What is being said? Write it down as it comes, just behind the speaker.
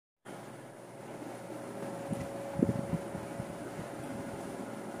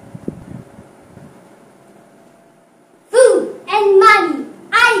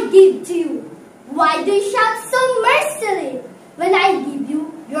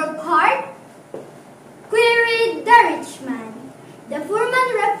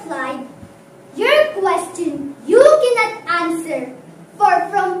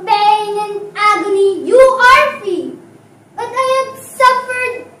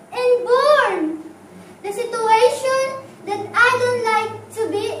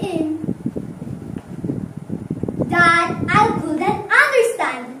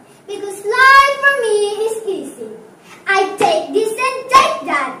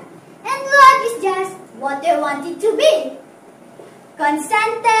wanted to be.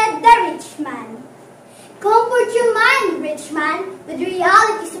 Consented the rich man. Comfort your mind, rich man, with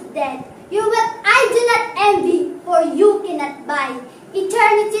realities of death. Your wealth I do not envy, for you cannot buy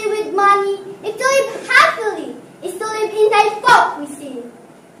eternity with money. If to live happily is to live in hypocrisy,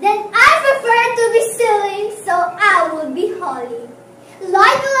 then I prefer to be silly, so I will be holy.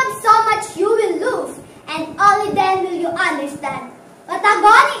 Lord, you love so much you will lose, and only then will you understand what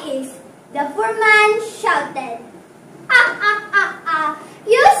agony is. The poor man shouted.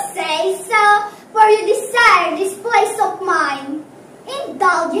 You say so, for you desire this place of mine.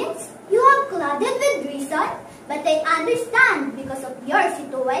 Indulgence, you have clouded with reason, but I understand because of your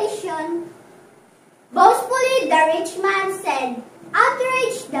situation. Boastfully the rich man said.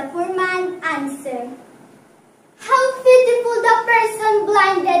 Outraged, the poor man answered. How pitiful the person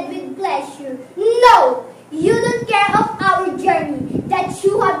blinded with pleasure. No, you don't care of our journey that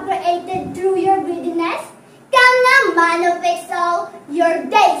you have created through your greediness. Come now, man of exile, your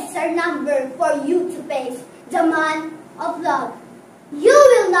days are numbered for you to face the man of love. You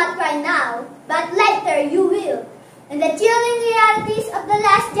will not cry now, but later you will. And the chilling realities of the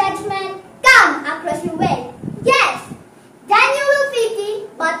last judgment come across your way.